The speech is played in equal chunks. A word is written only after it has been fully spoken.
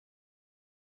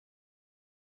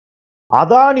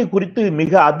அதானி குறித்து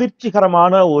மிக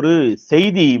அதிர்ச்சிகரமான ஒரு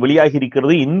செய்தி வெளியாகி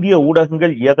இருக்கிறது. இந்திய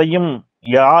ஊடகங்கள்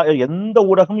எந்த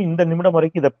ஊடகமும் இந்த நிமிடம்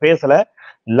வரைக்கும் இதை பேசல.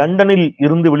 லண்டனில்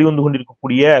இருந்து வெளிவந்து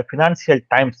கொண்டிருக்கக்கூடிய பினான்சியல்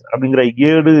டைம்ஸ் அப்படிங்கிற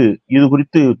ஏடு இது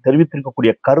குறித்து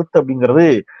தெரிவித்திருக்கக்கூடிய கருத்து அப்படிங்கிறது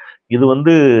இது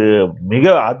மிக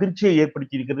அதிர்ச்சியை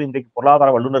ஏற்படுத்தி இருக்கிறது. இன்றைக்கு பொருளாதார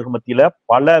வல்லுநர்கள் மத்தியில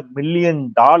பல மில்லியன்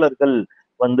டாலர்கள்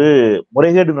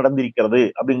முறைகேடு நடந்திருக்கிறது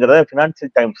அப்படிங்கிறத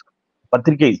பினான்சியல் டைம்ஸ்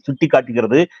பத்திரிகை சுட்டி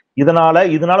காட்டுகிறது. இதனால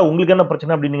உங்களுக்கு என்ன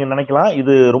பிரச்சனை அப்படின்னு நீங்க நினைக்கலாம்.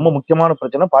 இது ரொம்ப முக்கியமான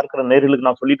பிரச்சனை. பார்க்கிற நேயர்களுக்கு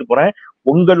நான் சொல்லிட்டு போறேன்.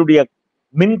 உங்களுடைய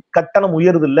மின் கட்டணம்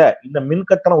உயர்வு இல்ல, இந்த மின்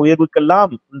கட்டண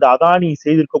உயர்வுக்கெல்லாம் இந்த அதானி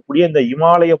செய்திருக்கக்கூடிய இந்த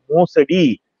இமாலய மோசடி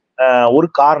ஒரு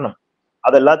காரணம்.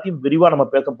 அது எல்லாத்தையும் விரிவா நம்ம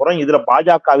பேச போறோம். இதுல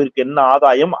பாஜகவிற்கு என்ன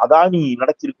ஆதாயம், அதானி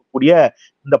நடத்திருக்கக்கூடிய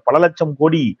இந்த பல லட்சம்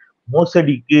கோடி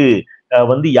மோசடிக்கு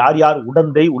யார் யார்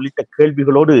உடந்தை உள்ளிட்ட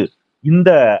கேள்விகளோடு இந்த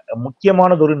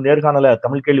முக்கியமானதொரு நேர்காணலை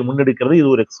தமிழ் கேள்வி முன்னெடுக்கிறது. இது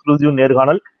ஒரு எக்ஸ்க்ளூசிவ்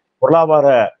நேர்காணல். பொருளாதார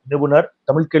நிபுணர்,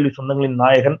 தமிழ் கேள்வி சொந்தங்களின்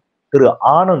நாயகன் திரு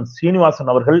ஆனந்த் சீனிவாசன்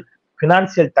அவர்கள்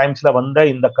பினான்சியல் டைம்ஸ்ல வந்த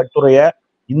இந்த கட்டுரையை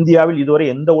இந்தியாவில் இதுவரை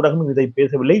எந்த ஊடகமும் இதை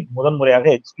பேசவில்லை. முதன்முறையாக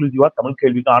எக்ஸ்க்ளூசிவா தமிழ்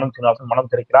கேள்விக்கு ஆனந்த் சீனிவாசன்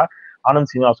மனம் திறக்கிறார்.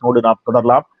 ஆனந்த் சீனிவாசனோடு நாம்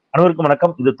தொடரலாம். அனைவருக்கும்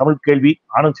வணக்கம். இது தமிழ் கேள்வி.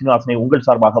 ஆனந்த் சீனிவாசனை உங்கள்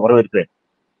சார்பாக வரவேற்கிறேன்.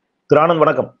 திரு ஆனந்த்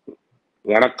வணக்கம்.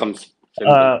 வணக்கம்.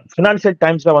 பினான்சியல்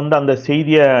டைம்ஸ்ல அந்த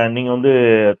செய்தியை நீங்க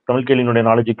தமிழ் கேள்வியினுடைய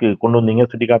நாலேஜுக்கு கொண்டு வந்தீங்க,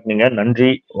 சுட்டிக்காட்டினீங்க. நன்றி,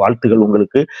 வாழ்த்துகள்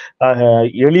உங்களுக்கு.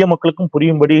 எளிய மக்களுக்கும்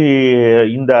புரியும்படி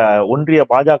இந்த ஒன்றிய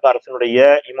பாஜக அரசினுடைய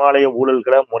இமாலய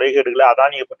ஊழல்களை, முறைகேடுகளை,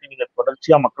 அதானியை பற்றி நீங்க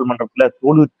தொடர்ச்சியா மக்கள் மன்றத்துல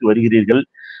தோல்வித்து வருகிறீர்கள்.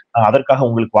 அதற்காக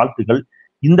உங்களுக்கு வாழ்த்துகள்.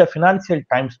 இந்த பினான்சியல்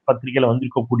டைம்ஸ் பத்திரிகையில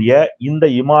வந்திருக்கக்கூடிய இந்த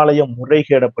இமாலய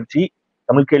முறைகேடை பற்றி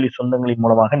தமிழ் கேள்வி சொந்தங்களின்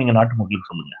மூலமாக நீங்க நாட்டு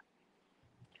மக்களுக்கு சொல்லுங்க.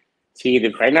 சரி, இது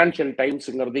பைனான்சியல்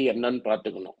டைம்ஸ்ங்கிறது என்னன்னு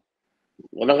பார்த்துக்கணும்.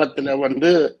 உலகத்துல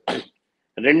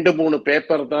 2-3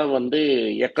 பேப்பர் தான்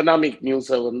எக்கனாமிக்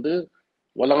நியூஸை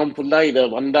உலகம் ஃபுல்லா இதை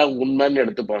வந்தா உண்மைன்னு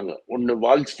எடுத்துப்பாங்க. ஒன்று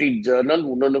வால் ஸ்ட்ரீட் ஜேர்னல்,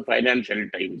 இன்னொன்று பைனான்சியல்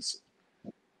டைம்ஸ்.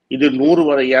 இது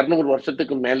 200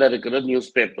 வருஷத்துக்கு மேல இருக்கிற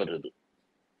நியூஸ் பேப்பர். இது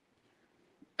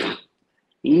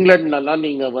இங்கிலாந்துலாம்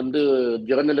நீங்க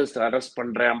ஜேர்னலிஸ்ட் அரெஸ்ட்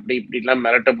பண்றேன் அப்படி இப்படிலாம்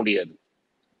மிரட்ட முடியாது.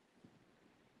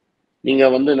 நீங்க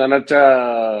நினைச்சா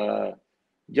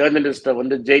ஜேர்னலிஸ்ட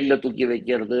ஜெயில தூக்கி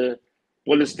வைக்கிறது,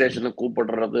 போலீஸ் ஸ்டேஷனுக்கு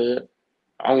கூப்பிடுறது,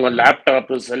 அவங்க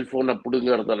லேப்டாப்பு செல்போனை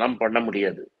பிடுங்கிறதெல்லாம் பண்ண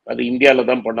முடியாது. அது இந்தியாவில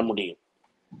தான் பண்ண முடியும்.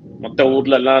 மற்ற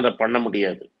ஊர்ல எல்லாம் அதை பண்ண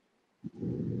முடியாது.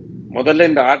 முதல்ல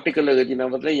இந்த ஆர்டிக்கல்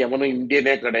எழுதினவர்ல எவனும்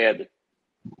இந்தியனே கிடையாது.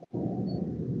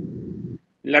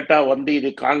 இல்லாட்டா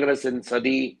இது காங்கிரஸின்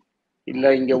சதி,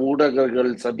 இல்ல இங்க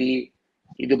ஊடகங்கள் சதி,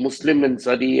 இது முஸ்லிமின்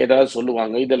சதி ஏதாவது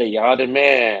சொல்லுவாங்க. இதுல யாருமே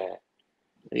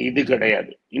இது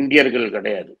கிடையாது, இந்தியர்கள்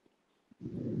கிடையாது.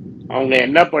 அவங்க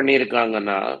என்ன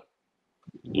பண்ணிருக்காங்கன்னா,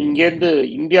 இங்கேருந்து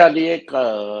இந்தியாலேயே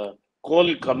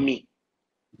கோல் கம்மி.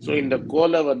 ஸோ இந்த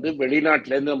கோலை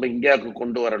வெளிநாட்டுல இருந்து நம்ம இந்தியாவுக்கு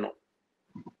கொண்டு வரணும்.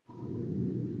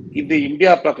 இது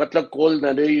இந்தியா பக்கத்துல கோல்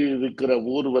நிறைய இருக்கிற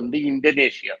ஊர்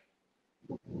இந்தோனேஷியா.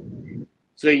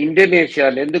 ஸோ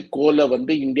இந்தோனேஷியால இருந்து கோலை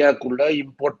இந்தியாவுக்குள்ள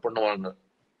இம்போர்ட் பண்ணுவாங்க.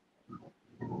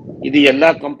 இது எல்லா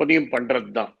கம்பெனியும்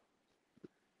பண்றது தான்.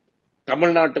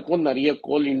 தமிழ்நாட்டுக்கும் நிறைய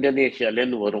கோல் இந்தோனேஷியால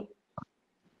இருந்து வரும்.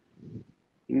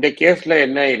 இந்த கேஸ்ல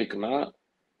என்ன இருக்குன்னா,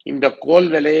 இந்த கோல்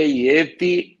விலையை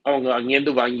ஏத்தி அவங்க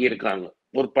அங்கேருந்து வாங்கியிருக்காங்க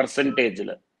ஒரு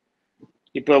பர்சன்டேஜ்ல.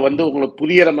 இப்ப உங்களுக்கு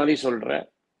புரியற மாதிரி சொல்றேன்,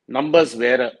 நம்பர்ஸ்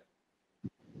வேற.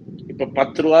 இப்ப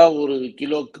 10 ரூபா ஒரு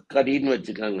கிலோக்கு கறின்னு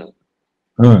வச்சுக்காங்க.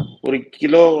 ஒரு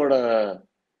கிலோவோட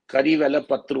கறி விலை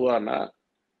 10 ரூபான்னா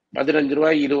 15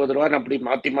 ரூபாய் 20 ரூபான்னு அப்படி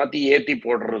மாத்தி மாத்தி ஏத்தி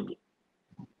போடுறது.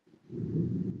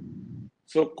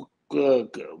 ஸோ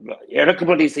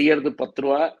இறக்குமதி செய்யறது 10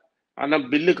 ரூபா, ஆனா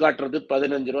பில்லு காட்டுறது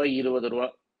 15 ரூபாய் 20 ரூபா.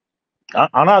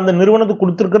 ஆனா அந்த நிறுவனத்துக்கு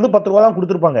கொடுத்திருக்கிறது 10 ரூபா தான்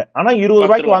கொடுத்திருப்பாங்க. ஆனா 20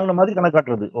 ரூபாய்க்கு வாங்கின மாதிரி கணக்கு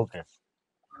காட்டுறது. ஓகே.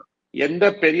 எந்த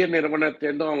பெரிய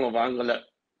நிறுவனத்திலிருந்தும் அவங்க வாங்கல.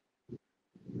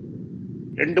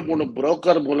 2-3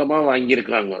 புரோக்கர் மூலமா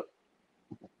வாங்கியிருக்காங்க.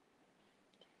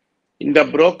 இந்த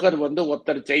புரோக்கர்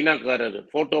ஒருத்தர் சைனாக்காரர்,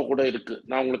 போட்டோ கூட இருக்கு.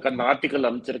 நான் உங்களுக்கு அந்த ஆர்டிக்கல்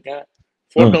அனுப்பிச்சிருக்கேன்,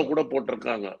 போட்டோ கூட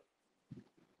போட்டிருக்காங்க.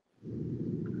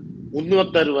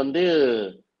 இன்னொருத்தர்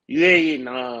யுஏஇ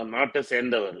நாட்டை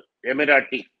சேர்ந்தவர்,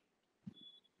 எமிராட்டி.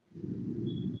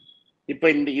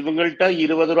 இப்ப இவங்கள்ட்ட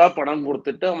 20 ரூபா பணம்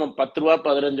கொடுத்துட்டு அவன் 10 ரூபா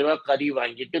 15 ரூபா கறி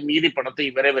வாங்கிட்டு மீதி பணத்தை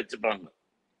இவரே வச்சுப்பாங்க.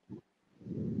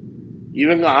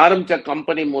 இவங்க ஆரம்பிச்ச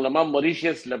கம்பெனி மூலமா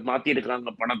மொரிஷியஸ்ல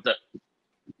மாத்திருக்காங்க பணத்தை,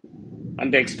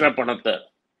 அந்த எக்ஸ்ட்ரா பணத்தை.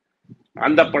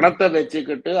 அந்த பணத்தை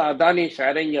வச்சுக்கிட்டு அதானி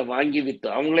ஷேரை இங்க வாங்கி வித்து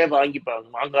அவங்களே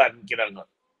வாங்க ஆரம்பிக்கிறாங்க.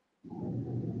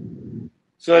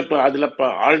 ஸோ இப்போ அதுல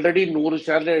ஆல்ரெடி 100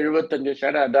 ஷேர்ல 75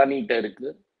 ஷேர் அதானிகிட்ட இருக்கு,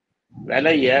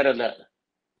 விலை ஏறல.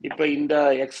 இப்ப இந்த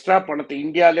எக்ஸ்ட்ரா பணத்தை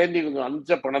இந்தியால இருந்து இவங்க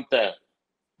அனுப்பிச்ச பணத்தை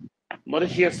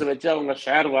மொரிஷியஸ் வச்சு அவங்க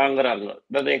ஷேர் வாங்குறாங்க,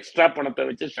 அதாவது எக்ஸ்ட்ரா பணத்தை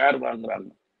வச்சு ஷேர் வாங்குறாங்க.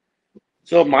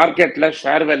 ஸோ மார்க்கெட்ல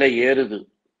ஷேர் விலை ஏறுது.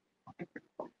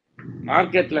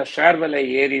 மார்க்கெட்ல ஷேர் விலை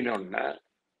ஏறினோன்னா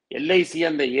எல்ஐசி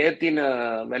அந்த ஏத்தின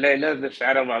விலையில இந்த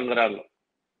ஷேரை வாங்குறாங்க.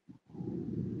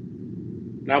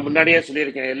 நான் முன்னாடியே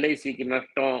சொல்லியிருக்கேன், எல்ஐசிக்கு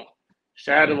நஷ்டம்,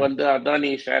 ஷேர் வந்து அதானி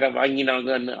ஷேரை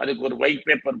வாங்கினாங்கன்னு, அதுக்கு ஒரு ஒயிட்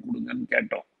பேப்பர் கொடுங்கன்னு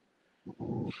கேட்டோம்.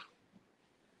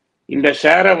 இந்த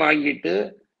ஷேரை வாங்கிட்டு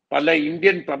பல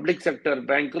Indian public sector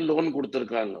bank loan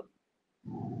கொடுத்துருக்காங்க.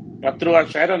 10 ரூபா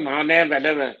ஷேரை நானே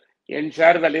என்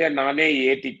ஷேர் விலையை நானே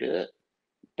ஏத்திட்டு,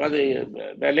 அது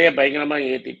விலையை பயங்கரமா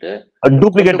ஏத்திட்டு,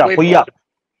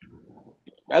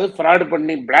 அது ஃப்ராட்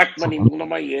பண்ணி பிளாக் மணி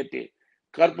மூலமா ஏத்தி,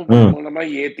 கருப்பு பணம் மூலமா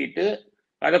ஏத்திட்டு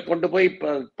அதை கொண்டு போய்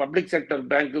பப்ளிக் செக்டர்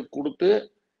பேங்க்கு கொடுத்து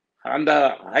அந்த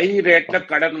ஹை ரேட்ல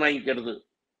கடன் வாங்கிக்கிறது.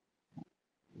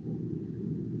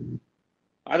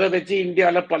 அதை வச்சு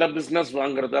இந்தியாவில் பல பிசினஸ்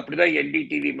வாங்குறது. அப்படிதான்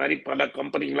என்டிடிவி மாதிரி பல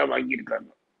கம்பெனிகளா வாங்கியிருக்காங்க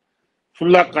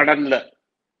ஃபுல்லா கடன்ல.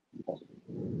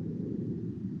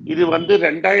 இது வந்து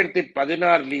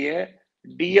 2016லயே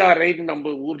டிஆர்ஐ நம்ம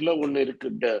ஊர்ல ஒண்ணு இருக்கு,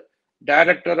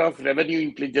 டைரக்டர் ஆஃப் ரெவென்யூ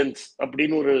இன்டெலிஜென்ஸ்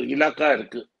அப்படின்னு ஒரு இலாக்கா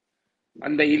இருக்கு.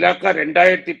 அந்த இலாக்கா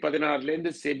 2016ல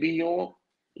இருந்து செபியும்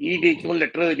இடிக்கும்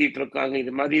லெட்டர் எழுதிட்டு இருக்காங்க,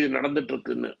 இது மாதிரி இது நடந்துட்டு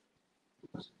இருக்குன்னு.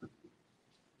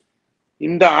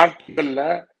 இந்த ஆர்டிக்கல்ல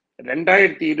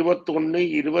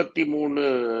 2021-23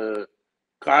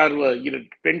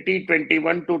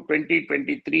 2021 to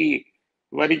 2023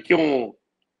 வரைக்கும்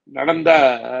நடந்த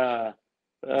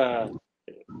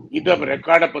இத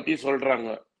ரெக்கார்டை பத்தி சொல்றாங்க.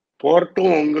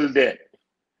 போர்ட்டும் உங்களுது.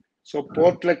 ஸோ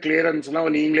போர்ட்ல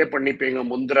கிளியரன்ஸ்லாம் நீங்களே பண்ணிப்பீங்க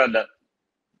முந்திரால.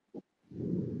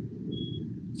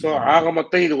 ஸோ ஆக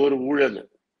மொத்தம் இது ஒரு ஊழல்.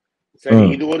 சரி,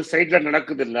 இது ஒரு சைட்ல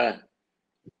நடக்குது இல்ல.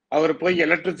 அவர் போய்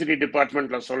எலக்ட்ரிசிட்டி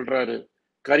டிபார்ட்மெண்ட்ல சொல்றாரு,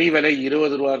 கறி விலை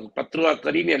 20 ரூபா, 10 ரூபா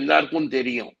கறின்னு எல்லாருக்கும்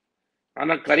தெரியும்,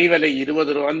 ஆனா கறி விலை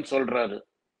 20 ரூபான்னு சொல்றாரு.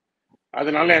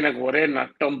 அதனால எனக்கு ஒரே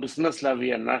நட்டம், பிசினஸ்ல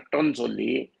நட்டம்னு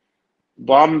சொல்லி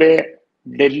பாம்பே,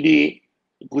 டெல்லி,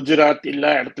 குஜராத்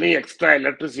எல்லா இடத்துலயும் எக்ஸ்ட்ரா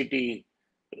எலக்ட்ரிசிட்டி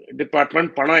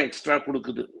டிபார்ட்மெண்ட் பணம் எக்ஸ்ட்ரா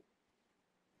கொடுக்குது.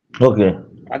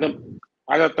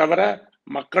 அதை தவிர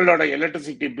மக்களோட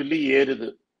எலக்ட்ரிசிட்டி பில்லு ஏறுது.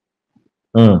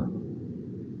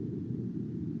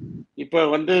 இப்ப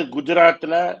வந்து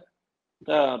குஜராத்ல,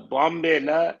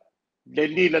 பாம்பேல,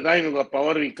 டெல்லியில தான் இவங்க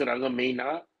பவர் விற்கிறாங்க மெயினா.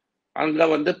 அங்க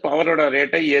வந்து பவரோட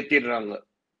ரேட்டை ஏத்திடுறாங்க.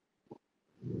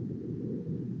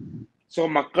 ஸோ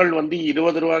மக்கள் வந்து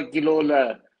 20 ரூபா கிலோல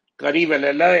கறி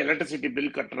விலையில எலக்ட்ரிசிட்டி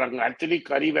பில் கட்டுறாங்க. ஆக்சுவலி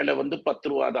கறி விலை வந்து 10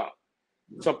 ரூபா தான்.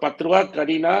 ஸோ 10 ரூபா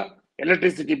கறினா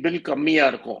எலக்ட்ரிசிட்டி பில் கம்மியா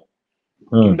இருக்கும்.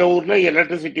 இந்த ஊர்ல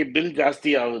எலக்ட்ரிசிட்டி பில்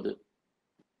ஜாஸ்தி ஆகுது.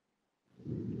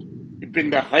 இப்ப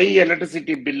இந்த ஹை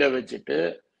எலக்ட்ரிசிட்டி பில்லை வச்சுட்டு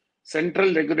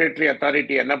சென்ட்ரல் ரெகுலேட்டரி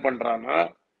அத்தாரிட்டி என்ன பண்றான்னா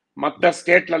மற்ற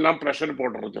ஸ்டேட்ல எல்லாம் ப்ரெஷர்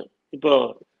போடுறது. இப்போ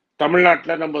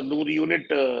தமிழ்நாட்டுல நம்ம 100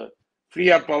 யூனிட்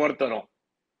ஃப்ரீயா பவர் தரோம்.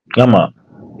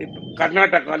 இப்ப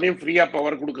கர்நாடகாலையும் ஃப்ரீயா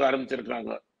பவர் கொடுக்க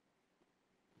ஆரம்பிச்சிருக்காங்க.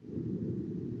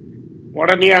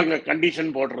 உடனே அங்க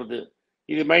கண்டிஷன் போடுறது,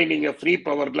 இது மாதிரி நீங்க ஃப்ரீ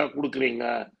பவர்லாம் கொடுக்குறீங்க,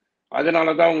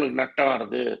 அதனாலதான் உங்களுக்கு நட்டம்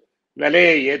ஆறுது,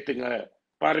 விலையை ஏத்துங்க.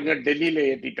 பாருங்க, டெல்லியில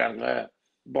ஏத்திட்டாங்க,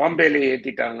 பாம்பேல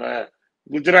ஏத்திட்டாங்க,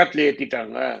 குஜராத்ல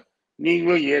ஏத்திட்டாங்க,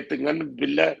 நீங்களும் ஏத்துங்கன்னு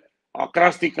பில்ல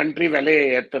அக்ராஸ் தி கண்ட்ரி விலையை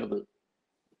ஏத்துறது.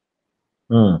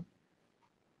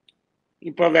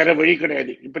 இப்ப வேற வழி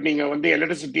கிடையாது. இப்ப நீங்க வந்து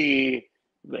எலக்ட்ரிசிட்டி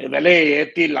விலையை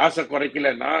ஏத்தி லாஸை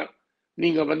குறைக்கலன்னா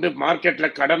நீங்க வந்து மார்க்கெட்ல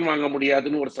கடன் வாங்க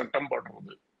முடியாதுன்னு ஒரு சட்டம்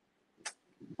போடுறது.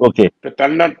 இப்ப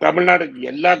தமிழ்நாடு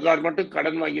எல்லா கவர்மெண்ட்டும்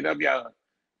கடன் வாங்கிதான்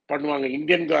பண்ணுவாங்க.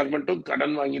 இந்தியன் கவர்மெண்ட்டும்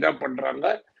கடன் வாங்கிதான் பண்றாங்க.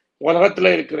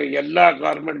 உலகத்துல இருக்கிற எல்லா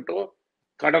கவர்மெண்ட்டும்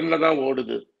கடன்ல தான்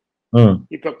ஓடுது.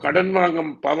 இப்ப கடன்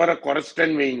வாங்கும் பவரை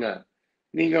குறைச்சிட்டேன்னு வைங்க,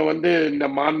 நீங்க வந்து இந்த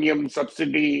மானியம்,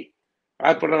 சப்சிடி,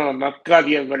 அப்புறம்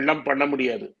நற்காரியங்கள்லாம் பண்ண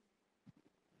முடியாது.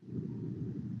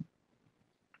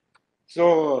 சோ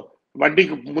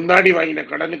வட்டிக்கு முன்னாடி வாங்கின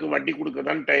கடனுக்கு வட்டி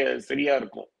கொடுக்கதான் சரியா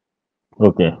இருக்கும்.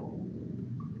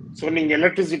 சோ நீங்க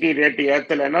எலக்ட்ரிசிட்டி ரேட்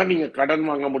ஏத்தலைன்னா நீங்க கடன்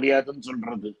வாங்க முடியாதுன்னு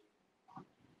சொல்றது.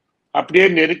 அப்படியே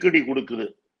நெருக்கடி கொடுக்குது.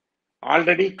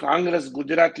 ஆல்ரெடி காங்கிரஸ்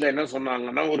குஜராத்ல என்ன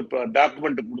சொன்னாங்கன்னா, ஒரு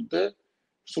டாக்குமெண்ட் கொடுத்து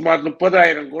சுமார்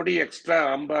 30,000 கோடி எக்ஸ்ட்ரா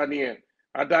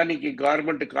அதானிக்கு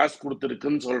கவர்மெண்ட் காசு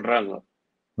கொடுத்துருக்குன்னு சொல்றாங்க.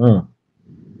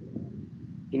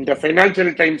 இந்த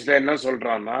பைனான்சியல் டைம்ஸ்ல என்ன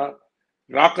சொல்றான்னா,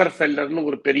 ராக்கர் ஃபெல்லர்னு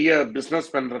ஒரு பெரிய பிசினஸ்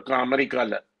மேன் இருக்கான்,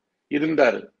 அமெரிக்கால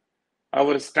இருந்தாரு.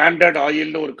 அவர் ஸ்டாண்டர்ட்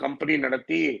ஆயில்னு ஒரு கம்பெனி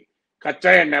நடத்தி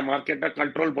கச்சா எண்ணெய் மார்க்கெட்டை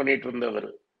கண்ட்ரோல் பண்ணிட்டு இருந்தவர்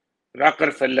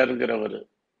ராக்கர் ஃபெல்லருங்கிறவர்.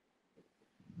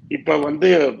 இப்ப வந்து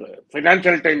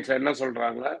பைனான்சியல் டைம்ஸ் என்ன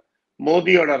சொல்றாங்க,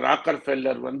 மோதியோட ராக்கர்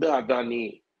ஃபெல்லர் வந்து அதானி.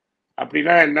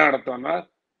 அப்படின்னா என்ன அர்த்தம்னா,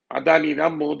 அதானி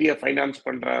தான் மோதியை ஃபைனான்ஸ்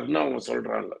பண்றாருன்னு அவங்க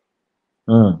சொல்றாங்க.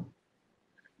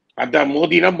 அதான்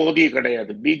மோதினா மோதி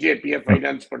கிடையாது, பிஜேபியை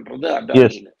ஃபைனான்ஸ் பண்றது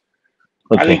அதானின்னு.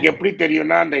 அதுக்கு எப்படி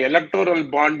தெரியும்னா அந்த எலக்டோரல்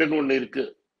பாண்டுன்னு ஒண்ணு இருக்கு,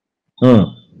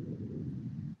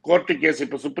 கோர்ட்டு கேஸ்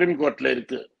இப்ப சுப்ரீம் கோர்ட்ல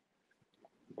இருக்கு.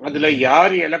 அதுல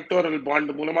யாரு எலக்டோரல்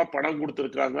பாண்ட் மூலமா பணம்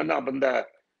கொடுத்திருக்காங்கன்னு அந்த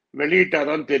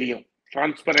வெளியிட்டாதான் தெரியும்.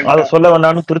 அத சொல்ல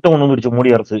வேண்டாம்னு திருத்தம் ஒண்ணு வந்துருச்சு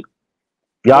மோடி அரசு.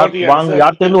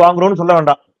 யார்கிட்ட வாங்குறோம்னு சொல்ல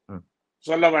வேண்டாம்,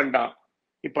 சொல்ல வேண்டாம்.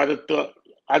 இப்ப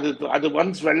அது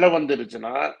ஒன்ஸ் வெளில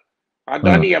வந்துருச்சுன்னா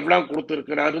அதானி எவ்வளவு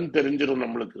கொடுத்திருக்கிறாருன்னு தெரிஞ்சிடும்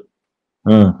நம்மளுக்கு.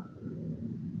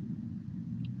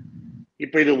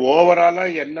 இப்ப இது ஓவராலா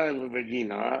என்ன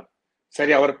வெளினா,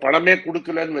 சரி அவர் பணமே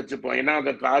கொடுக்கலன்னு வச்சுப்போம், ஏன்னா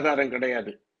அதற்கு ஆதாரம்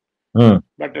கிடையாது.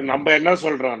 பட் நம்ம என்ன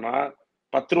சொல்றோம்னா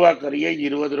 10 ரூபா கறியை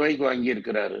 20 ரூபாய்க்கு வாங்கி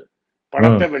இருக்கிறாரு,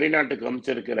 பணத்தை வெளிநாட்டுக்கு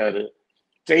அமைச்சிருக்கிறாரு,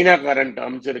 சைனாக்காரன்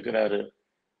அமைச்சிருக்கிறாரு.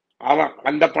 அவன்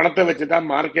அந்த பணத்தை வச்சுதான்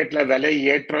மார்க்கெட்ல விலை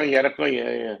ஏற்றம் இறக்கம்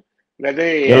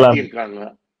விதையை ஏற்றி இருக்காங்க.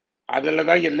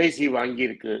 அதுலதான் எல்ஐசி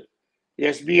வாங்கியிருக்கு,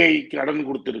 எஸ்பிஐ கடன்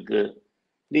கொடுத்துருக்கு,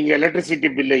 நீங்க எலக்ட்ரிசிட்டி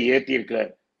பில்லை ஏத்திருக்க,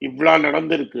 இவ்வளவு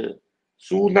நடந்திருக்கு.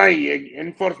 சூனா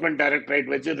என்போர்ஸ்மெண்ட் டைரக்டரேட்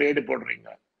வச்சு ரெய்டு போடுறீங்க.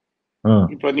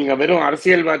 இப்ப நீங்க வெறும்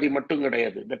அரசியல்வாதி மட்டும்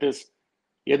கிடையாது, தட் இஸ்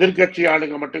எதிர்கட்சி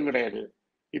ஆளுங்க மட்டும் கிடையாது,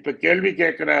 இப்ப கேள்வி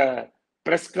கேட்கிற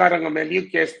பிரஸ்காரங்க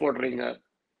மேலேயும் கேஸ் போடுறீங்க,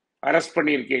 அரெஸ்ட்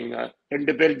பண்ணிருக்கீங்க,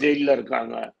 2 பேர் ஜெயில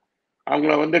இருக்காங்க,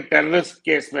 அவங்கள டெரரிஸ்ட்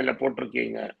கேஸ் மேல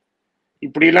போட்டிருக்கீங்க.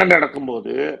 இப்படி எல்லாம்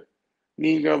நடக்கும்போது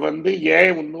நீங்க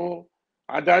ஏன் இன்னும்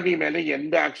அதானி மேல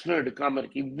எந்த ஆக்ஷனும் எடுக்காம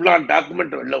இருக்கு? இவ்வளவு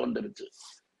டாக்குமெண்ட் வெளில வந்துருச்சு.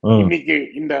 இன்னைக்கு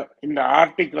இந்த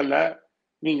ஆர்டிக்கல்ல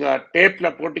நீங்க டேப்ல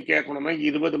போட்டு கேட்கணும்னா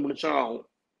 20 நிமிஷம் ஆகும்.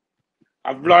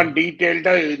 அவ்வளவு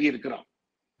டீடைல்டா எழுதி இருக்கிறான்.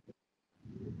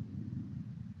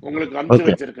 உங்களுக்கு அனுப்பிச்சு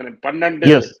வச்சிருக்கிறேன். 12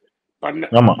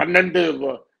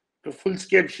 ஃபுல்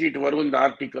ஸ்கேப் ஷீட் வரும் இந்த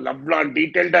ஆர்டிக்கல். அவ்வளவு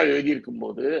டீடைல்டா எழுதி இருக்கும்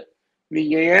போது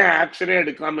நீங்க ஏன் ஆக்ஷனே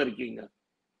எடுக்காம இருக்கீங்க?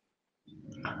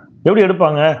 எப்படி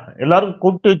எடுப்பாங்க? எல்லாரும்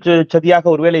கூட்டு சதியாக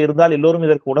ஒருவேளை இருந்தால், எல்லோரும்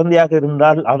இதற்கு உடந்தையாக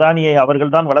இருந்தால், அதானியை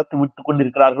அவர்கள் தான் வளர்த்து விட்டுக்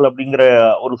கொண்டிருக்கிறார்கள் அப்படிங்கிற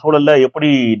ஒரு சூழல்ல எப்படி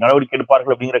நடவடிக்கை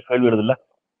எடுப்பார்கள் அப்படிங்கிற கேள்வி வருது இல்ல?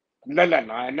 இல்ல,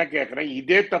 நான் என்ன கேக்குறேன்,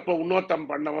 இதே தப்ப இன்னொருத்தம்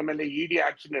பண்ணவன் மேல இடி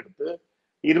ஆக்ஷன் எடுத்து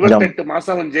 28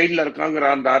 மாசம் அவன் ஜெயில இருக்காங்கிற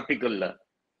அந்த ஆர்டிக்கல்ல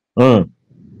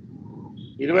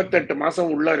 28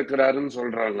 மாசம் உள்ள இருக்கிறாருன்னு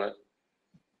சொல்றாங்க.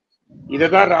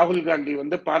 இததான் ராகுல்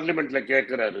காந்தி பார்லிமெண்ட்ல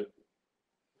கேட்கிறாரு.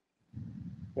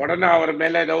 உடனே அவர்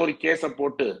மேல ஏதோ ஒரு கேஸ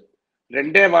போட்டு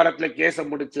 2 வாரத்துல கேஸ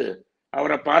முடிச்சு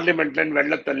அவரை பார்லிமெண்ட்ல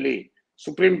வெள்ள தள்ளி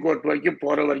சுப்ரீம் கோர்ட் வரைக்கும்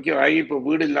போற வரைக்கும் ஆகி இப்ப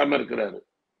வீடு இல்லாம இருக்கிறாரு.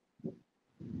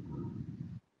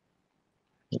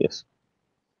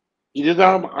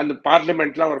 இதுதான் அந்த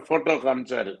பார்லிமெண்ட்ல அவர் போட்டோ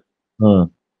காமிச்சாரு.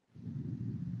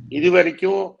 இது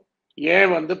வரைக்கும்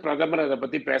ஏன் பிரதமர் அதை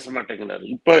பத்தி பேச மாட்டேங்கிறாரு?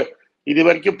 இப்ப இது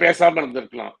வரைக்கும் பேசாம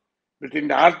இருந்திருக்கலாம்.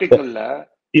 இந்த ஆர்டிக்கல்ல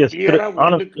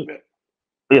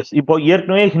இப்போ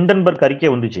ஏற்கனவே ஹிண்டன்பர்க் அறிக்கை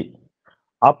வந்துச்சு.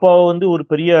 அப்போ ஒரு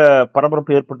பெரிய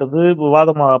பரபரப்பு ஏற்பட்டது,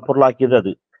 விவாதம் பொருளாக்கியது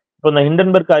அது. இப்போ இந்த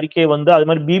ஹிண்டன்பர்க் அறிக்கை அது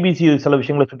மாதிரி பிபிசி சில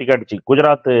விஷயங்களை சுட்டிக்காட்டுச்சு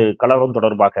குஜராத் கலவரம்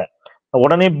தொடர்பாக.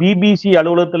 உடனே பிபிசி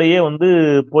அலுவலகத்திலேயே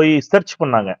போய் சர்ச்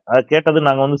பண்ணாங்க. அதை கேட்டது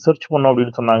நாங்க சர்ச் பண்ணோம்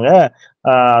அப்படின்னு சொன்னாங்க.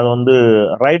 அது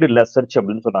ரைடு இல்ல, சர்ச்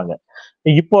அப்படின்னு சொன்னாங்க.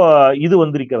 இப்போ இது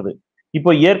வந்திருக்கிறது.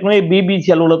 இப்போ ஏற்கனவே பிபிசி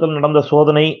அலுவலகத்தில் நடந்த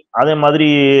சோதனை, அதே மாதிரி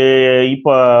இப்ப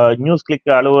நியூஸ்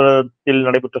கிளிக் அலுவலகத்தில்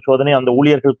நடைபெற்ற சோதனை, அந்த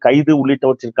ஊழியர்கள் கைது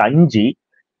உள்ளிட்டவற்றிற்கு அஞ்சி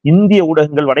இந்திய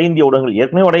ஊடகங்கள், வட இந்திய ஊடகங்கள்,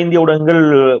 ஏற்கனவே வட இந்திய ஊடகங்கள்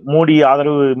மோடி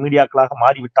ஆதரவு மீடியாக்களாக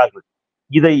மாறிவிட்டார்கள்.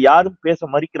 இதை யாரும் பேச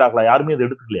மறுக்கிறார்களா? யாருமே இதை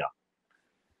எடுத்துக்கலையா?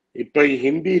 இப்ப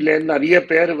ஹிந்தில நிறைய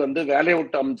பேர் வேலையை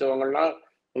விட்டு அமைச்சவங்க எல்லாம்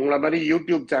உங்களை மாதிரி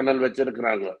யூடியூப் சேனல்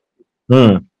வச்சிருக்கிறாங்க.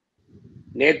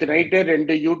 நேத்து நைட்டே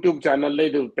 2 யூடியூப் சேனல்ல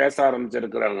இது பேச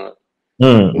ஆரம்பிச்சிருக்கிறாங்க.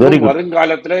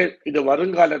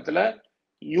 வருங்காலத்துல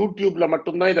யூடியூப்ல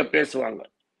மட்டும்தான் இத பேசுவாங்க.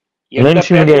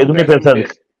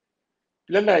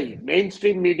 இல்ல மெயின்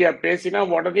ஸ்ட்ரீம் மீடியா பேசினா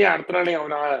உடனே அடுத்த நாளே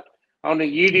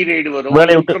அவனுக்கு இடி ரெய்டு வரும்,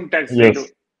 இன்கம் டாக்ஸ் ரெய்டு.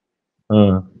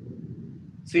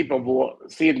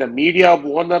 இந்த மீடியா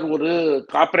ஓனர் ஒரு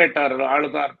கார்ப்பரேட்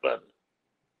ஆளுதான் இருப்பாரு.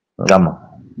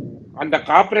 அந்த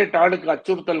கார்ப்பரேட் ஆளுக்கு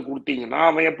அச்சுறுத்தல் கொடுத்தீங்கன்னா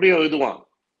அவன் எப்படி எழுதுவான்?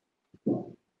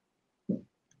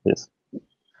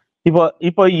 இப்போ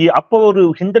அப்போ ஒரு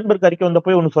ஹிண்டன்பர்க் அறிக்கை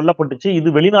வந்தப்போ ஒண்ணு சொல்லப்பட்டுச்சு, இது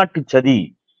வெளிநாட்டு சதி,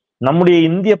 நம்முடைய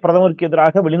இந்திய பிரதமருக்கு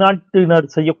எதிராக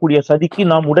வெளிநாட்டினர் செய்யக்கூடிய சதிக்கு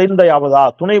நாம் உடைந்தையாவதா,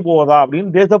 துணை போவதா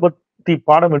அப்படின்னு தேசபக்தி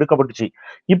பாடம் எடுக்கப்பட்டுச்சு.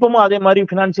 இப்பவும் அதே மாதிரி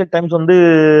பினான்சியல் டைம்ஸ்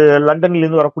லண்டன்ல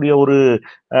இருந்து வரக்கூடிய ஒரு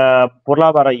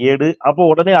பொருளாதார ஏடு, அப்போ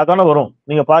உடனே அதான வரும்.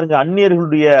 நீங்க பாருங்க,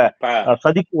 அந்நியர்களுடைய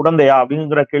சதிக்கு உடந்தையா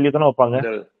அப்படிங்கிற கேள்வி தானே வைப்பாங்க.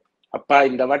 அப்பா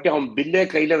இந்த வாட்டி அவன் பில்லே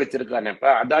கையில வச்சிருக்கானே,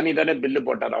 அதானி தானே பில்லு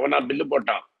போட்டான், அவனா பில்லு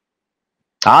போட்டான்,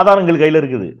 ஆதாரங்கள் கையில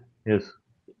இருக்குது.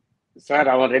 சார்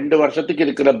அவன் 2 வருஷத்துக்கு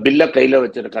இருக்கிற பில்ல கையில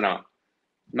வச்சிருக்கான்.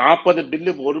 40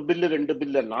 பில்லு, 1 பில்லு 2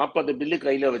 பில்லு 40 பில்லு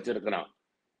கையில வச்சிருக்கான்.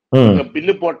 நீங்க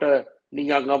பில்லு போட்ட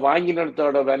நீங்க அங்க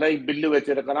வாங்கினதோட விலை பில்லு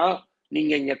வச்சிருக்கான்,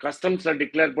 நீங்க இங்க கஸ்டம்ஸ்ல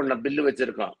டிக்ளேர் பண்ண பில்லு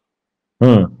வச்சிருக்கான்.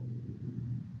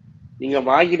 நீங்க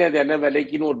வாங்கினது என்ன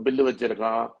விலைக்குன்னு ஒரு பில்லு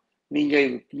வச்சிருக்கான், நீங்க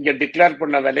இங்க டிக்ளேர்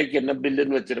பண்ண விலைக்கு என்ன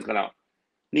பில்லுன்னு வச்சிருக்கலாம்.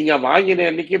 நீங்க வாங்கின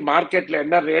அன்னைக்கு மார்க்கெட்ல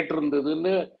என்ன ரேட்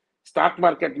இருந்ததுன்னு ஸ்டாக்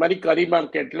மார்க்கெட் மாதிரி கறி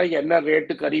மார்க்கெட்ல என்ன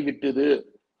ரேட்டு கறி விட்டுது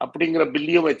அப்படிங்கிற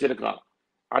பில்லையும் வச்சிருக்கான்.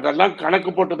 அதெல்லாம் கணக்கு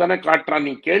போட்டு தானே காட்டுறான்.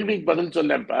 நீ கேள்விக்கு பதில்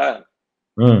சொல்லப்ப.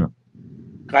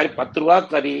 கறி 10 ரூபா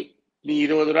கறி நீ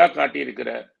 20 ரூபா காட்டி இருக்கிற.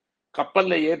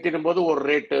 கப்பல்ல ஏத்திடும் போது ஒரு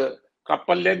ரேட்டு,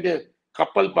 கப்பல்ல இருந்து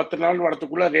கப்பல் 10 நாள்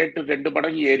வரத்துக்குள்ள ரேட்டு 2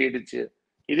 மடங்கு ஏறிடுச்சு.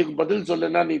 இதுக்கு பதில்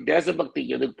சொல்லுன்னா நீ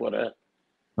தேசபக்திக்கு எதுக்கு போற?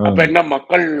 அப்ப என்ன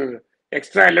மக்கள்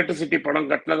எக்ஸ்ட்ரா எலக்ட்ரிசிட்டி பணம்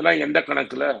கட்டினதுலாம் எந்த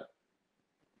கணக்குல?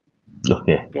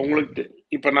 உங்களுக்கு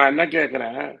இப்ப நான் என்ன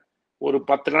கேக்குறேன், ஒரு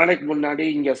 10 நாளைக்கு முன்னாடி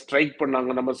இங்க ஸ்ட்ரைக் பண்ணாங்க,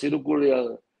 நம்ம சிறு குழு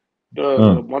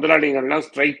முதலாளிகள்லாம்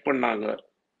ஸ்ட்ரைக் பண்ணாங்க.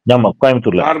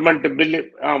 Garment bill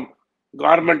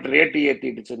garment rate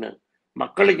ஏத்திடுச்சுன்னு.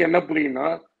 மக்களுக்கு என்ன புரியும்னா,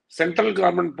 சென்ட்ரல்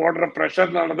கவர்மெண்ட் போடுற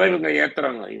பிரஷர்னாலதான் இவங்க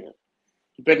ஏத்துறாங்க.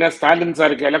 இப்ப என்ன ஸ்டாலின்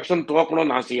சாருக்கு எலெக்ஷன்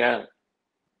தோக்கணும்னு ஆசையா?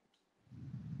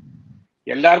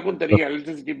 எல்லாருக்கும் தெரியும்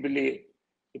எலக்ட்ரிசிட்டி பில்லு.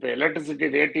 இப்ப எலக்ட்ரிசிட்டி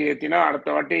ரேட்டு ஏத்தினா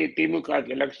அடுத்த வாட்டி திமுக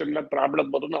எலெக்ஷன்ல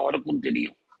ப்ராப்ளம் வரும்னு அவருக்கும்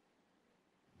தெரியும்.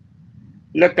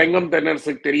 இல்ல தெங்கம்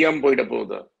தென்னரசுக்கு தெரியாம போயிட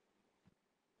போகுது.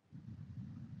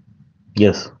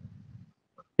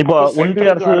 இப்போ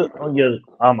ஒன்றிய அரசு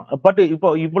ஆமா, பட் இப்போ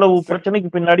இவ்வளவு பிரச்சனைக்கு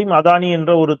பின்னாடியும் அதானி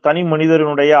என்ற ஒரு தனி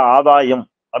மனிதனுடைய ஆதாயம்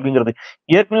அப்படிங்கிறது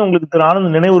ஏற்கனவே உங்களுக்கு திரு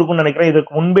ஆனந்த் நினைவு இருக்கும்னு நினைக்கிறேன்.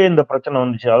 இதற்கு முன்பே இந்த பிரச்சனை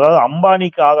வந்துச்சு. அதாவது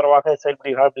அம்பானிக்கு ஆதரவாக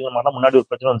செயல்படுகிறார் அப்படிங்கிற மாதிரி முன்னாடி ஒரு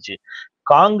பிரச்சனை வந்துச்சு.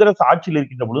 காங்கிரஸ் ஆட்சியில்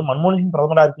இருக்கின்ற பொழுது, மன்மோகன் சிங்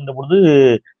பிரதமரா இருக்கின்ற பொழுது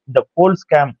இந்த கோல்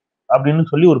ஸ்கேம் அப்படின்னு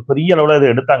சொல்லி ஒரு பெரிய அளவுல இதை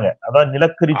எடுத்தாங்க. அதாவது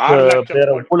நிலக்கரி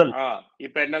ஊழல்.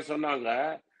 இப்ப என்ன சொன்னாங்க,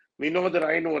 வினோத்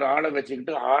ராய்னு ஒரு ஆளை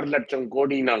வச்சுக்கிட்டு 6 லட்சம்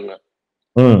கோடினாங்க.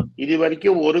 இது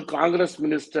வரைக்கும் ஒரு காங்கிரஸ்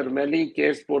மினிஸ்டர் மேலேயும்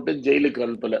கேஸ் போட்டு ஜெயிலுக்கு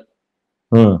அனுப்பல.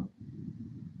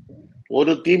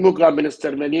 ஒரு திமுக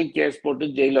மினிஸ்டர் மேலேயும் கேஸ் போட்டு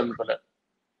ஜெயில அனுப்பல.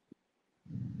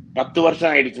 10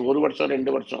 வருஷம் ஆயிடுச்சு. 1 வருஷம்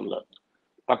 2 வருஷம் இல்ல,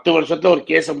 10 வருஷத்துல ஒரு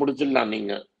கேஸ முடிச்சிடலாம்.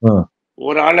 நீங்க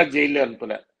ஒரு ஆளை ஜெயில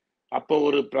அனுப்பல. அப்போ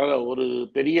ஒரு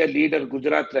பெரிய லீடர்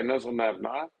குஜராத்ல என்ன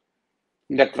சொன்னார்னா,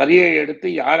 இந்த கரியை எடுத்து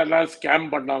யாரெல்லாம் ஸ்கேம்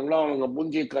பண்ணாங்களோ அவங்க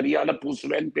மூஞ்சி கரியால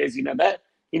பூசுவேன்னு பேசினத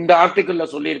இந்த ஆர்டிக்கல்ல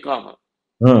சொல்லியிருக்காங்க.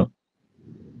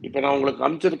 இப்ப நான் உங்களுக்கு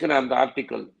அனுப்பிச்சிருக்கிறேன் அந்த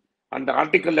ஆர்டிக்கல். அந்த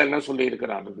ஆர்டிக்கல்ல என்ன சொல்லி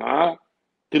இருக்கிறாருன்னா,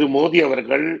 திரு மோடி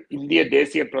அவர்கள், இந்திய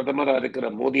தேசிய பிரதமரா இருக்கிற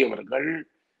மோடி அவர்கள்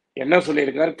என்ன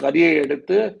சொல்லியிருக்காரு, கரியை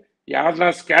எடுத்து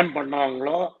யாரெல்லாம் ஸ்கேம்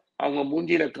பண்ணாங்களோ அவங்க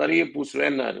மூஞ்சியில கரியை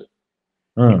பூசுவேன்னாரு.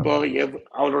 இப்போ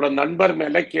அவரோட நண்பர்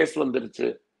மேல கேஸ் வந்துருச்சு,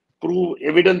 ப்ரூவ்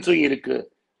எவிடன்ஸும் இருக்கு.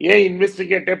 ஏன்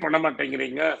இன்வெஸ்டிகேட்டே பண்ண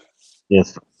மாட்டேங்கிறீங்க?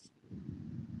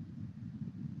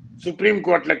 சுப்ரீம்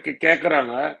கோர்ட்ல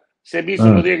கேக்குறாங்க. செபி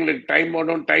சொல்லுது எங்களுக்கு டைம்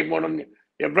வேணும்.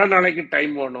 எவ்வளவு நாளைக்கு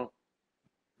டைம் வேணும்?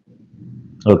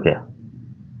 ஓகே,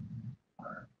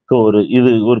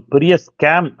 இது ஒரு பெரிய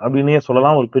ஸ்கேம் அப்படின்னே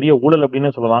சொல்லலாம், ஒரு பெரிய ஊழல்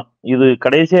அப்படின்னே சொல்லலாம். இது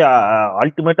கடைசி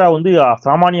அல்டிமேட்டா வந்து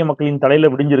சாமானிய மக்களின்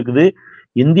தலையில விடிஞ்சிருக்குது.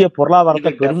 இந்திய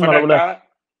பொருளாதாரத்தை பெரும் அளவுல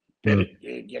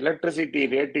எலக்ட்ரிசிட்டி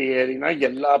ரேட்டு ஏறினா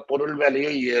எல்லா பொருள்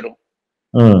விலையும் ஏறும்.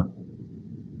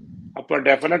 அப்ப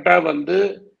டெஃபினட்டா வந்து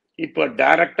இப்ப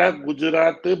டைரக்டா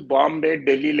குஜராத், பாம்பே,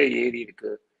 டெல்லியில ஏறி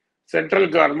இருக்கு. சென்ட்ரல்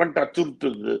கவர்மெண்ட்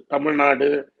அச்சுறுத்துது, தமிழ்நாடு,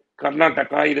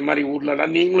 கர்நாடகா இது மாதிரி ஊர்ல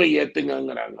எல்லாம் நீங்களும்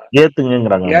ஏத்துங்கிறாங்க.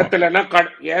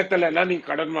 ஏத்தலைன்னா நீ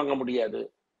கடன் வாங்க முடியாது.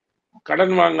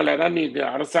 கடன் வாங்கலைன்னா நீ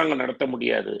அரசாங்கம் நடத்த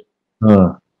முடியாது.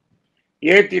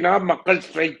 ஏத்தினா மக்கள்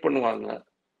ஸ்ட்ரைக் பண்ணுவாங்க.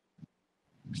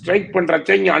 ஸ்ட்ரைக்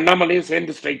பண்றச்ச இங்க அண்ணாமலையும்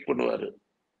சேர்ந்து ஸ்ட்ரைக் பண்ணுவாரு.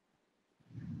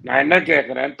 நான் என்ன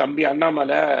கேக்குறேன், தம்பி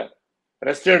அண்ணாமலை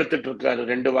ரெஸ்ட் எடுத்துட்டு இருக்காரு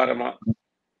 2 வாரமா.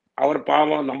 அவர்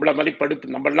பாவம் நம்மள மாதிரி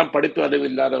நம்மளெல்லாம் படிப்பு அறிவு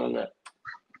இல்லாதவங்க,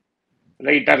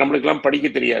 ரைட்டா, நம்மளுக்கு எல்லாம் படிக்க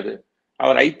தெரியாது.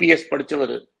 அவர் ஐபிஎஸ்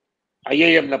படிச்சவர்,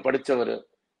 ஐஏஎம்ல படிச்சவர்.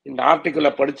 இந்த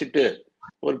ஆர்டிக்கலை படிச்சுட்டு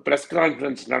ஒரு பிரஸ்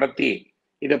கான்ஃபரன்ஸ் நடத்தி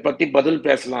இத பத்தி பதில்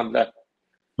பேசலாம்ல.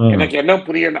 எனக்கு என்ன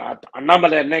புரியணும்,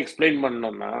 அண்ணாமலை என்ன எக்ஸ்பிளைன்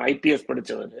பண்ணணும்னா, ஐபிஎஸ்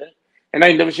படிச்சவர், ஏன்னா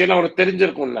இந்த விஷயம் அவருக்கு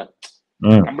தெரிஞ்சிருக்கும்ல.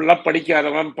 நம்மளாம்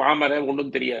படிக்காதவன், பாமர,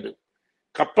 ஒண்ணும் தெரியாது.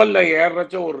 கப்பல்ல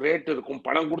ஏறச்ச ஒரு ரேட் இருக்கும்,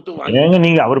 பணம் கொடுத்து வாங்க.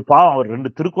 நீங்க அவர் பாவம், அவர் 2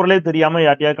 திருக்குறளே தெரியாம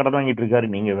யார்ட்டையா கடன் வாங்கிட்டு இருக்காரு.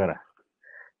 நீங்க வேற,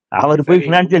 அவர் போய்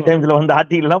பினான்சியல் டைம்ஸ்ல வந்து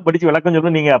ஆர்டிகல் எல்லாம் படிச்சு விளக்கம்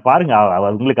சொல்லணும். நீங்க பாருங்க,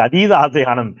 உங்களுக்கு அதீத ஆசை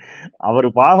ஆனந்த். அவர்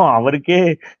பாவம்,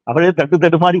 அவரே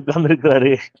தட்டு மாதிரி உட்கார்ந்து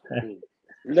இருக்கிறாரு.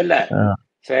 இல்ல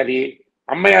சரி,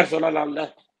 அம்மையார் சொல்லலாம்ல,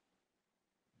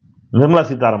 நிர்மலா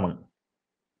சீதாராமன்.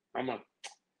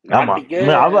 ஆமா,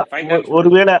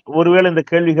 ஒருவேளை இந்த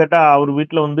கேள்வி கேட்டா அவர்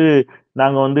வீட்டுல வந்து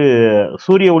நாங்க வந்து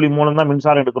சூரிய ஒளி மூலம் தான்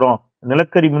மின்சாரம் எடுக்கிறோம்,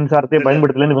 நிலக்கரி மின்சாரத்தை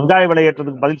பயன்படுத்தலன்னு வெங்காய விலை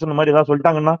ஏற்றத்துக்கு பதில் சொன்ன மாதிரி ஏதாவது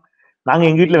சொல்லிட்டாங்கன்னா, நாங்க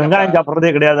எங்க வீட்டுல வெங்காயம்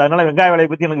சாப்பிடுறதே கிடையாது, அதனால வெங்காய விலையை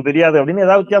பத்தி எனக்கு தெரியாது அப்படின்னு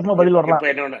ஏதாவது வித்தியாசமா பதில் வரலாம்.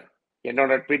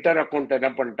 என்னோட ட்விட்டர் அக்கௌண்ட் என்ன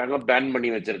பண்ணிட்டாங்க, பேன் பண்ணி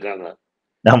வச்சிருக்காங்க.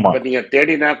 ஆமா இப்ப நீங்க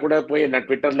தேடினா கூட போய் என்ன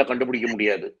ட்விட்டர்ல கண்டுபிடிக்க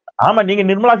முடியாது. ஆமா, நீங்க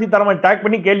நிர்மலா சீதாராமன் டேக்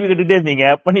பண்ணி கேள்வி கேட்டுட்டே இருந்தீங்க,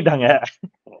 பண்ணிட்டாங்க.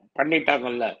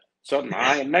 பண்ணிட்டாங்கல்ல. சோ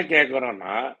நான் என்ன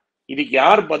கேக்குறேன்னா, இதுக்கு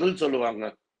யார் பதில் சொல்லுவாங்க?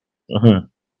 ம்ஹும்.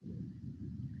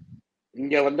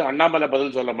 இங்க வந்து அண்ணாமலை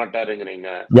பதில் சொல்ல மாட்டாருங்கிறீங்க,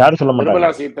 யாரும் சொல்ல மாட்டாங்க.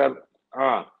 நிர்மலா சீதா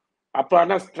அப்ப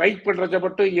ஆனா ஸ்ட்ரைக் பண்றத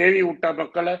மட்டும் ஏவி விட்டா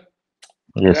மக்களை,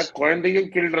 Yes.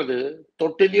 குழந்தையும் கிள்றது,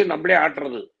 தொட்டிலையும் நம்மளே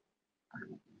ஆட்டுறது.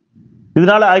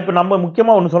 இதனால இப்ப நம்ம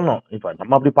முக்கியமா ஒண்ணு சொல்லணும். இப்ப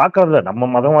நம்ம அப்படி பாக்குறது இல்ல, நம்ம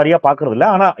மதம் வாரியா பாக்குறது இல்ல.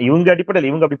 ஆனா இவங்க அடிப்படையில்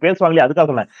இவங்க அப்படி பேசுவாங்களே, அதுக்காக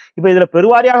சொன்னேன். இப்ப இதுல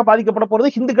பெருவாரியாக பாதிக்கப்பட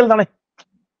போறது ஹிந்துக்கள் தானே.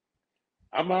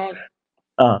 ஆமா,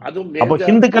 அதுவும் அப்ப மேஜர்.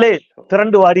 ஹிந்துக்களே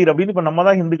திரண்டு வாரீர் அப்படின்னு இப்ப நம்ம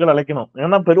தான் ஹிந்துக்கள் அழைக்கணும்.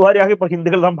 ஏன்னா பெருவாரியாக இப்ப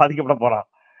ஹிந்துக்கள் தான் பாதிக்கப்பட போறான்.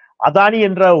 அதானி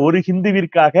என்ற ஒரு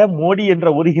ஹிந்துவிற்காக மோடி என்ற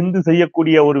ஒரு ஹிந்து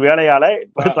செய்யக்கூடிய ஒரு வேலையால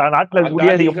இப்ப நாட்டுல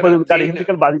இருக்கக்கூடிய 80 விழுக்காடு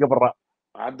ஹிந்துக்கள் பாதிக்கப்படுறான்.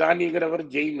 அதானிங்கிறவர்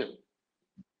ஜெயின்.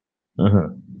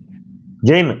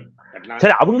 ஜெயின்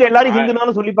சரி, அவங்க எல்லாரும்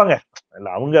ஹிந்துனாலும் சொல்லிப்பாங்க. இல்ல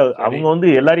அவங்க அவங்க வந்து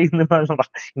எல்லாரும் ஹிந்துன்னு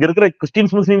சொல்றாங்க. இங்க இருக்கிற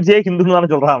கிறிஸ்டின்ஸ் முஸ்லிம்ஸே ஹிந்துன்னு தானே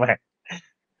சொல்றாங்க.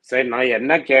 சரி, நான்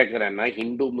என்ன கேக்குறேன்னா,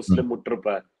 ஹிந்து முஸ்லிம்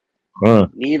விட்டுருப்ப,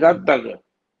 நீதான்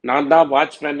நான் தான்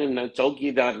வாட்ச்மேன்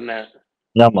சௌக்கிதார்னு.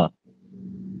 ஆமா,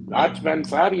 வாட்ச்மேன்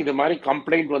சார் இது மாதிரி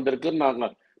கம்ப்ளைண்ட் வந்திருக்கு,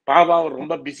 நாங்க பாபா அவர்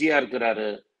ரொம்ப பிஸியா இருக்கிறாரு,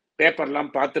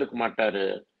 பேப்பர்லாம் பார்த்திருக்க மாட்டாரு,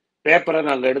 பேப்பரை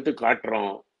நாங்க எடுத்து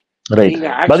காட்டுறோம், நீங்க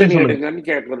ஆக்ஷன் எடுங்கன்னு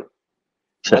கேட்கணும்.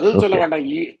 பதில் சொல்ல வேண்டாம்.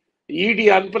 இடி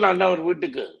அனுப்பலாம் அவர்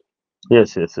வீட்டுக்கு.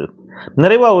 எஸ் எஸ்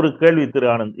நிறைவா ஒரு கேள்வி திரு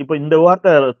ஆனந்த். இப்ப இந்த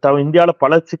வார்த்தை இந்தியாவில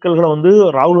பல சிக்கல்களை வந்து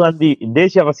ராகுல் காந்தி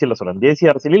தேசிய அரசியல் சொல்றேன்,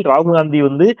 தேசிய அரசியலில் ராகுல் காந்தி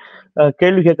வந்து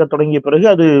கேள்வி கேட்க தொடங்கிய பிறகு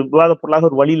அது விவாத பொருளாக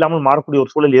ஒரு வழி இல்லாமல் மாறக்கூடிய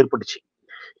ஒரு சூழல் ஏற்பட்டுச்சு.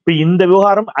 இப்ப இந்த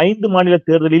விவகாரம் 5 மாநில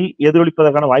தேர்தலில்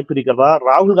எதிரொலிப்பதற்கான வாய்ப்பு இருக்கிறதா?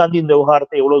 ராகுல் காந்தி இந்த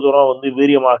விவகாரத்தை எவ்வளவு தூரம் வந்து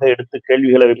வீரியமாக எடுத்து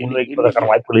கேள்விகளை முன்வைப்பதற்கான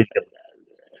வாய்ப்புகள் இருக்கிறது?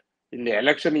 இந்த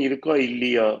எலெக்ஷன் இருக்கோ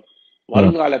இல்லையோ,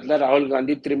 வருங்காலத்துல ராகுல்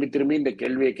காந்தி திரும்பி திரும்பி இந்த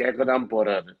கேள்வியை கேட்கதான்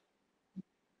போறாரு.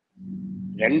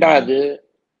 ரெண்டாவது,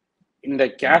 இந்த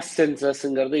கேஸ்ட்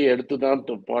சென்சஸ்ங்கிறது எடுத்துதான்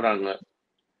போறாங்க.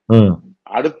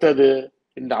 அடுத்தது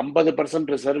இந்த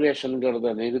 50%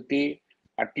 ரிசர்வேஷன்ங்கிறத நிறுத்தி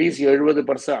அட்லீஸ்ட்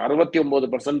 70%,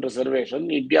 69% ரிசர்வேஷன்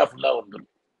இந்தியா ஃபுல்லா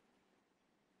வந்துடும்.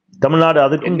 தமிழ்நாடு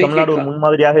அதுக்கும் தமிழ்நாடு ஒரு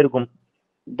முன்மாதிரியாக இருக்கும்.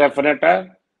 டெஃபினட்டா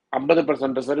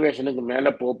 50% ரிசர்வேஷனுக்கு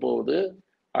மேல போகுது.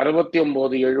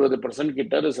 69-70%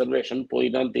 கிட்ட ரிசர்வேஷன் போய்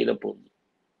தான் தீர போகுது.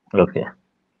 ஓகே,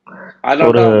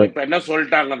 அதனால அவங்க இப்ப என்ன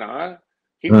சொல்லிட்டாங்கன்னா,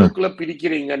 ஹிந்துக்களை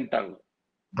பிரிக்கிறீங்கன்ட்டாங்க.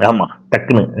 ஆமா,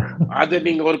 டக்குனு அது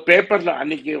நீங்க ஒரு பேப்பர்ல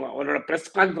அன்னைக்கு அவரோட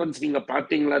பிரஸ் கான்ஃபரன்ஸ் நீங்க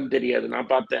பாத்தீங்களான்னு தெரியாது,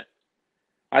 நான் பார்த்தேன்.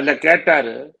 அதுல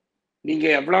கேட்டாரு, நீங்க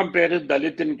எவ்வளவு பேரு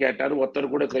தலித்துன்னு கேட்டாரு,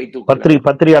 ஒருத்தர் கூட கை தூக்கல.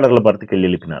 பத்திரிகையாளர்களை பார்த்து கேள்வி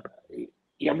எழுப்பினார்.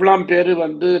 எவ்வளவு பேரு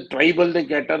வந்து ட்ரைபல்னு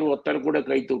கேட்டாரு, ஒருத்தர் கூட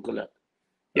கை தூக்கல.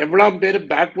 எவ்வளவு பேரு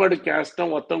பேக்வர்டு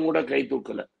கேஸ்டும் ஒருத்தவங்க கூட கை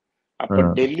தூக்கல. அப்ப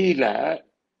டெல்லியில,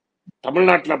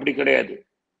 தமிழ்நாட்டுல அப்படி கிடையாது,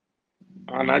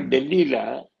 ஆனா டெல்லியில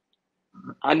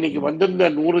அன்னைக்கு வந்திருந்த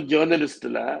 100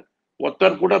 ஜேர்னலிஸ்ட்ல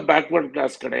ஒருத்தர் கூட பேக்வர்ட்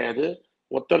கிளாஸ் கிடையாது,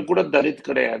 ஒருத்தர் கூட தலித்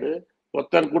கிடையாது,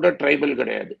 ஒருத்தர் கூட ட்ரைபல்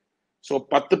கிடையாது. ஸோ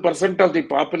 10% ஆஃப் தி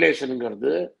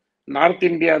பாப்புலேஷனுங்கிறது நார்த்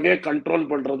இந்தியாவே கண்ட்ரோல்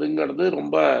பண்றதுங்கிறது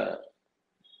ரொம்ப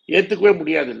ஏத்துக்கவே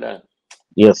முடியாது இல்ல.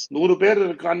 100 பேர்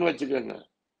இருக்கான்னு வச்சுக்கோங்க,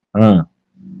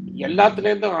 எல்லாத்துல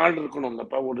இருந்தும் ஆள்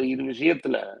இருக்கணும்ப்பா. ஒரு இது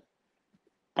விஷயத்துல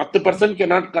 10%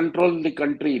 cannot control the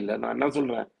country இல்ல. நான் என்ன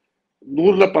சொல்றேன்,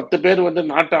 100ல 10 பேர் வந்து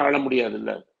நாட்டை ஆள முடியாது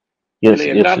இல்ல.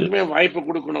 எல்லாருக்குமே வாய்ப்பு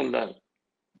கொடுக்கணும்ல.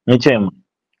 நிச்சயம்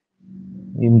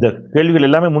இந்த கேள்விகள்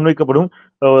எல்லாமே முன்வைக்கப்படும்.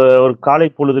 ஒரு காலை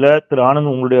பொழுதுல திரு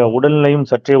ஆனந்த், உங்களுடைய உடல்நிலையும்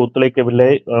சற்றே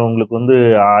ஒத்துழைக்கவில்லை. உங்களுக்கு வந்து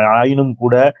ஆயினும்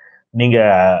கூட நீங்க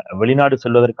வெளிநாடு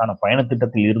செல்வதற்கான பயண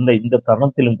திட்டத்தில் இருந்த இந்த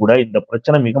தருணத்திலும் கூட இந்த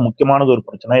பிரச்சனை மிக முக்கியமானது ஒரு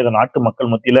பிரச்சனை. இதை நாட்டு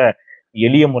மக்கள் மத்தியில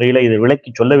எளிய முறையில இதை விளக்கி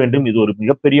சொல்ல வேண்டும். இது ஒரு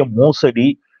மிகப்பெரிய மோசடி,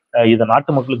 இதை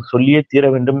நாட்டு மக்களுக்கு சொல்லியே தீர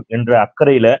வேண்டும் என்ற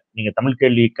அக்கறையில நீங்க தமிழ்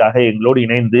கேள்விக்காக எங்களோடு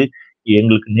இணைந்து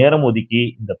எங்களுக்கு நேரம் ஒதுக்கி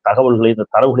இந்த தகவல்களை, இந்த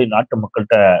தரவுகளை நாட்டு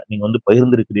மக்கள்கிட்ட நீங்க வந்து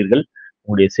பகிர்ந்திருக்கிறீர்கள்.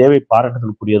 உங்களுடைய சேவை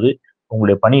பாராட்டுதலுக்குரியது.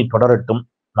 உங்களுடைய பணி தொடரட்டும்.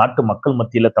 நாட்டு மக்கள்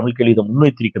மத்தியில தமிழ் கேள்வி இதை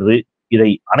முன்வைத்திருக்கிறது. இதை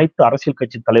அனைத்து அரசியல்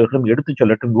கட்சி தலைவர்களும் எடுத்துச்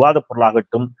சொல்லட்டும், விவாத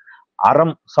பொருளாகட்டும்.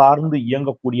 அறம் சார்ந்து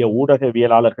இயங்கக்கூடிய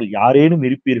ஊடகவியலாளர்கள் யாரேனும்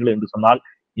இருப்பீர்கள் என்று சொன்னால்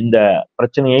இந்த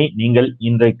பிரச்சனையை நீங்கள்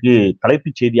இன்றைக்கு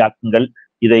தலைப்புச் செய்தியாக்குங்கள்.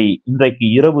 இதை இன்றைக்கு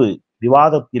இரவு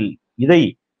விவாதத்தில் இதை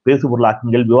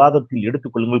பேசுபொருளாக்குங்கள், விவாதத்தில்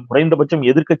எடுத்துக் கொள்ளுங்கள். குறைந்தபட்சம்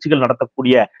எதிர்க்கட்சிகள்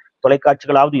நடத்தக்கூடிய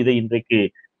தொலைக்காட்சிகளாவது இதை இன்றைக்கு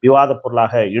விவாத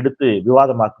பொருளாக எடுத்து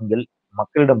விவாதமாக்குங்கள்,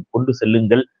 மக்களிடம் கொண்டு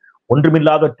செல்லுங்கள்.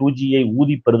 ஒன்றுமில்லாத 2Gயை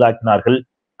ஊதி பெரிதாக்கினார்கள்.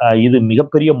 இது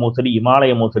மிகப்பெரிய மோசடி,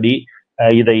 இமாலய மோசடி.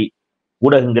 இதை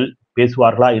ஊடகங்கள்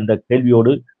பேசுவார்களா என்ற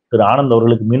கேள்வியோடு திரு ஆனந்த்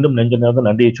அவர்களுக்கு மீண்டும் நெஞ்ச நேர்ந்த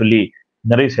நன்றியை சொல்லி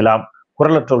நிறைவு செய்யலாம்.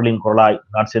 குரலற்றவர்களின் குரலாய்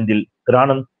நான் செந்தில். திரு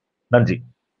ஆனந்த், நன்றி.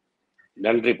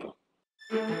 நன்றி.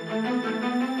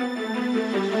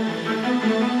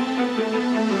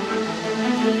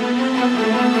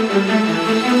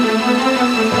 வணக்கம்.